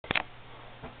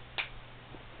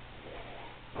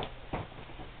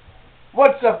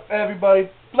What's up,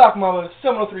 everybody? Black Mama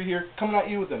 703 here, coming at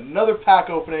you with another pack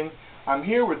opening. I'm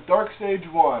here with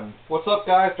sage1. What's up,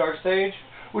 guys? Dark Sage.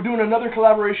 We're doing another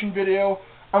collaboration video.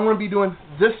 I'm going to be doing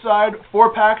this side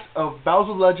 4 packs of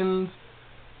Bowser Legends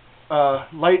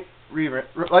Light's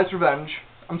Revenge.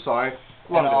 I'm sorry.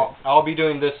 And I'll be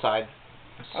doing this side.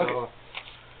 So okay.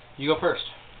 You go first.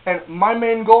 And my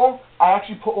main goal, I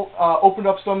actually opened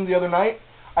up some the other night.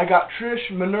 I got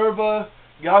Trish, Minerva,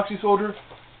 Galaxy Soldier.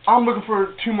 I'm looking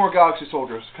for 2 more Galaxy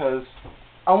Soldiers because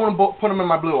I want to put them in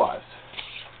my blue eyes.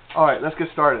 Alright, let's get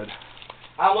started.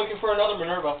 I'm looking for another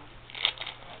Minerva.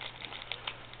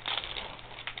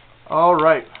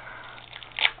 Alright.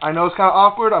 I know it's kind of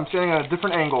awkward. I'm standing at a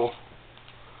different angle.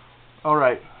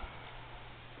 Alright.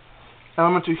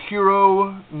 Elemental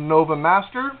Hero Nova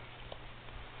Master.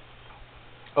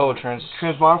 Oh,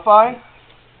 Transmodify.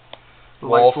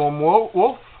 Wolf. Lightstorm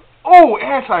Wolf. Oh,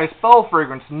 anti-spell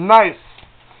fragrance. Nice.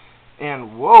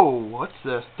 And whoa, what's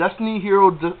this? Destiny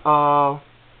Hero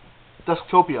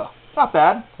Desktopia. Not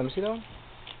bad. Let me see that one.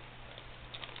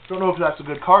 Don't know if that's a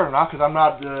good card or not because I'm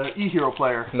not the E-Hero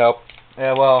player. Nope.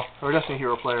 Yeah, well. Or Destiny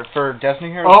Hero player. For Destiny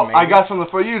Hero. Oh, maybe. I got something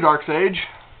for you, Dark Sage.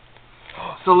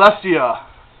 Celestia.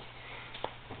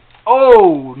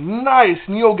 Oh, nice.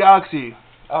 Neo Galaxy.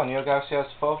 Oh, Neo Galaxy has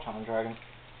Photon Dragon.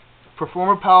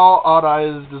 Performer Pal Odd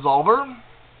Eyes Dissolver.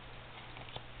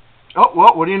 Oh,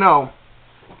 well, what do you know?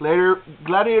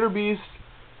 Gladiator Beast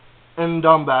and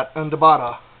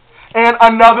Debata. And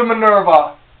another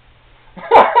Minerva.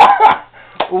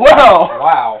 Well.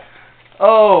 Wow.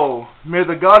 Oh, may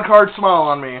the God card smile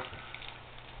on me.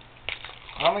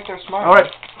 I don't think they're smiling.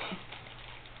 Alright.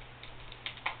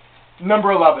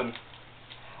 Number 11.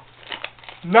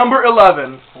 Number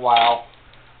 11. Wow.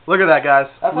 Look at that, guys.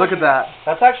 Look at that.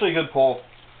 That's actually a good pull.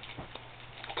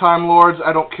 Time Lords,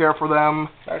 I don't care for them.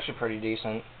 They're actually pretty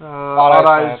decent. Odd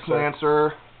Eyes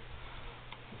Lancer.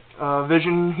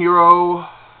 Vision Hero.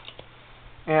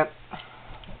 And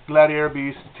Gladiator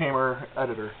Beast Tamer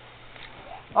Editor.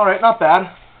 Alright, not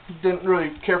bad. Didn't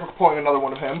really care for pulling another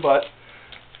one of him, but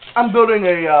I'm building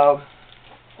a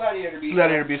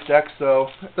Gladiator Beast deck, so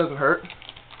it doesn't hurt.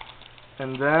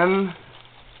 And then,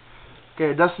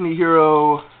 okay, Destiny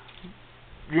Hero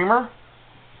Dreamer.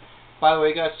 By the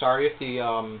way, guys, sorry if the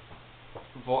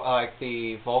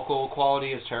the vocal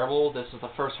quality is terrible. This is the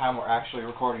first time we're actually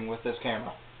recording with this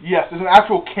camera. Yes, it's an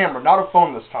actual camera, not a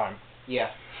phone this time.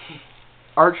 Yeah.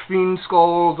 Archfiend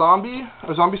Skull Zombie,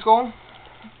 a Zombie Skull.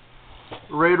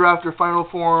 Raid Raptor Final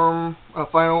Form,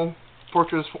 Final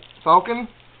Fortress Falcon.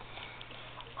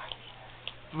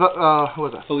 What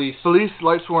was that? Felice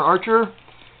Lightsworn Archer.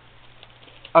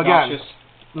 Again,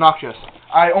 Noxious.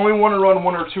 I only want to run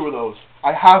 1 or 2 of those.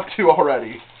 I have 2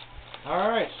 already.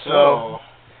 Alright, so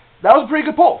that was a pretty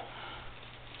good pull.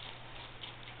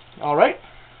 Alright.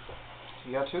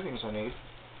 You got 2 things I need.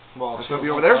 Well, it's going to be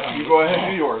over there. You go ahead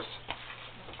and do yours.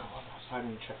 I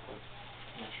didn't check.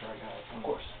 Make sure I got it. Of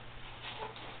course.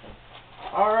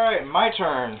 Alright, my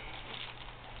turn.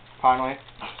 Finally.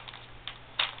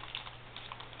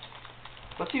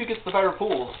 Let's see who gets the better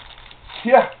pulls.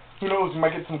 Yeah. Who knows? You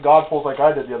might get some god pulls like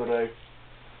I did the other day.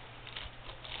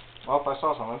 Well, if I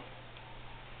saw something.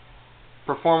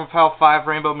 Performer Pal 5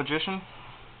 Rainbow Magician.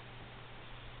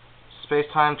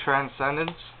 Space-Time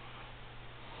Transcendence.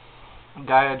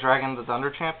 Gaia Dragon the Thunder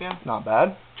Champion. Not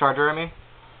bad. Charger, I mean.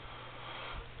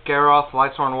 Garroth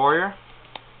Lightsworn Warrior.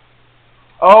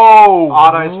 Oh!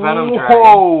 Odd Eyes Venom Dragon.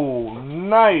 Oh,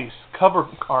 nice. Cover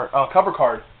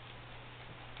card.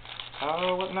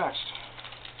 What next?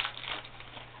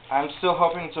 I'm still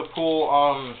hoping to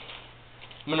pull,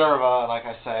 Minerva, like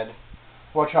I said.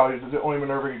 Watch out, the only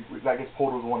Minerva that gets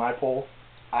pulled is the one I pull.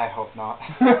 I hope not.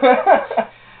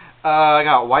 I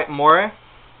got White Moray.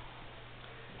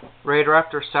 Raid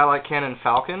Raptor Satellite Cannon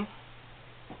Falcon.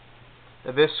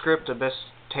 Abyss Script Abyss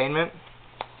Tainment.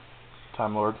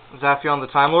 Time Lord. Zaphion the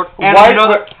Time Lord. And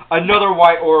another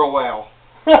White Aura Whale.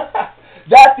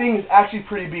 That thing is actually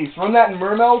pretty beast. Run that in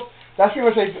Mermels. That's pretty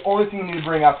much like the only thing you need to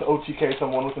bring out to OTK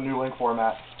someone with a new link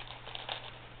format.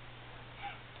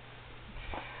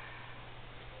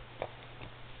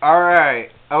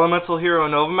 Alright. Elemental Hero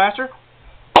Nova Master.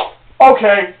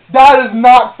 Okay, that is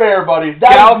not fair, buddy.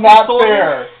 That is not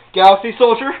fair. Galaxy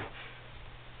Soldier.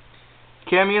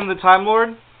 Camion the Time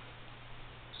Lord.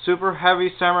 Super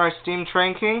Heavy Samurai Steam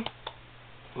Train King.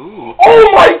 Ooh.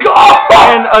 Oh my god!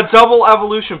 And a double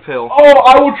evolution pill. Oh,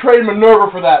 I will trade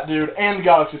Minerva for that, dude, and the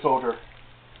Galaxy Soldier.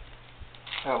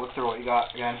 Look through what you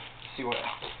got again. See what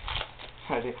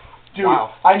I do. Dude,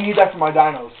 wow. I need that for my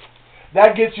dinos.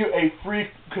 That gets you a free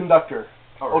conductor.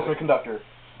 Oh, really? Ultimate conductor.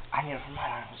 I need it for my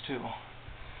dinos too.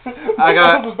 I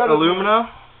got Illumina,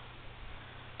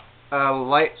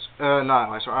 Twilight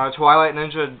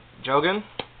Ninja Jogan,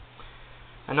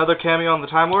 another cameo on the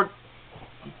Time Lord,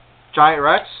 Giant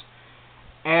Rex,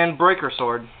 and Breaker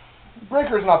Sword.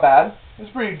 Breaker's not bad.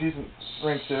 It's pretty decent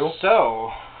rank too.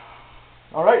 So,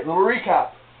 alright, little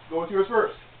recap. Go with yours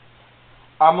first.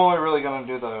 I'm only really going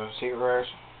to do the secret rares.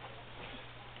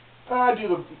 I do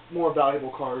the more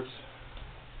valuable cards.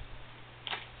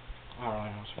 I don't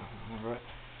really know what's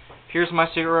Here's my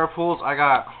secret rare pools. I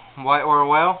got White Aura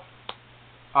Whale,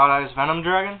 Odd Eyes Venom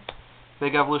Dragon,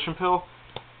 Big Evolution Pill,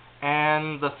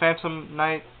 and the Phantom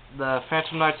Knights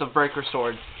of Breaker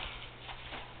Sword.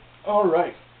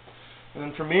 Alright. And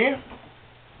then for me,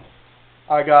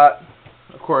 I got,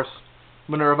 of course,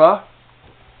 Minerva.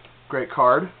 Great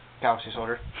card. Galaxy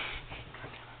Soldier.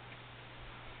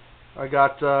 I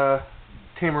got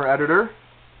Tamer Editor.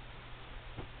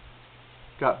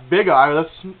 Got Big Eye.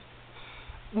 That's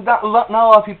not a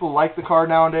lot of people like the card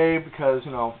nowadays because,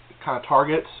 you know, it kind of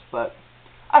targets, but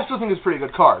I still think it's a pretty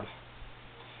good card.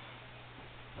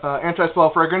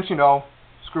 Anti-Spell Fragrance, you know,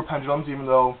 screw pendulums, even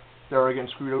though they're already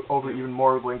getting screwed over even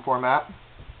more with Link format.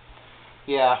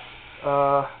 Yeah.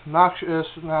 Noxious,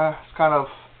 it's kind of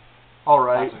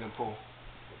alright. That's a good pull.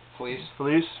 Fleece?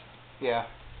 Fleece? Yeah.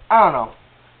 I don't know.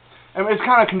 I mean, it's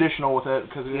kind of conditional with it,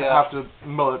 because you Yeah. have to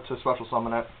mill it to special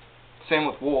summon it. Same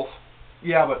with Wolf.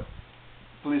 Yeah, but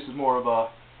Fleece is more of a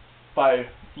by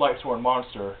Lightsworn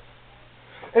monster.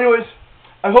 Anyways,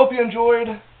 I hope you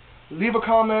enjoyed. Leave a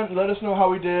comment, let us know how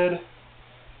we did.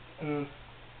 And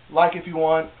like if you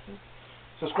want.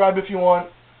 Subscribe if you want.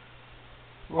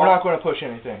 We're not going to push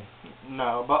anything.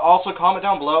 No, but also comment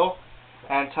down below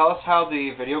and tell us how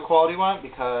the video quality went,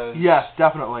 because yes,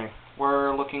 definitely.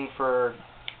 We're looking for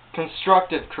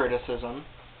constructive criticism.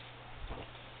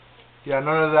 Yeah,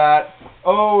 none of that.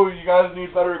 Oh, you guys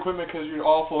need better equipment because you're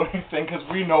awful or anything, because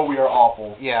we know we are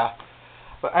awful. Yeah.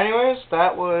 But anyways,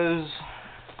 that was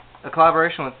a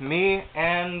collaboration with me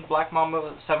and Black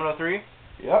Mamba 703.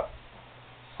 Yep.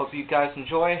 Hope you guys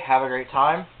enjoy. Have a great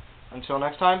time. Until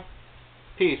next time,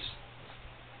 peace.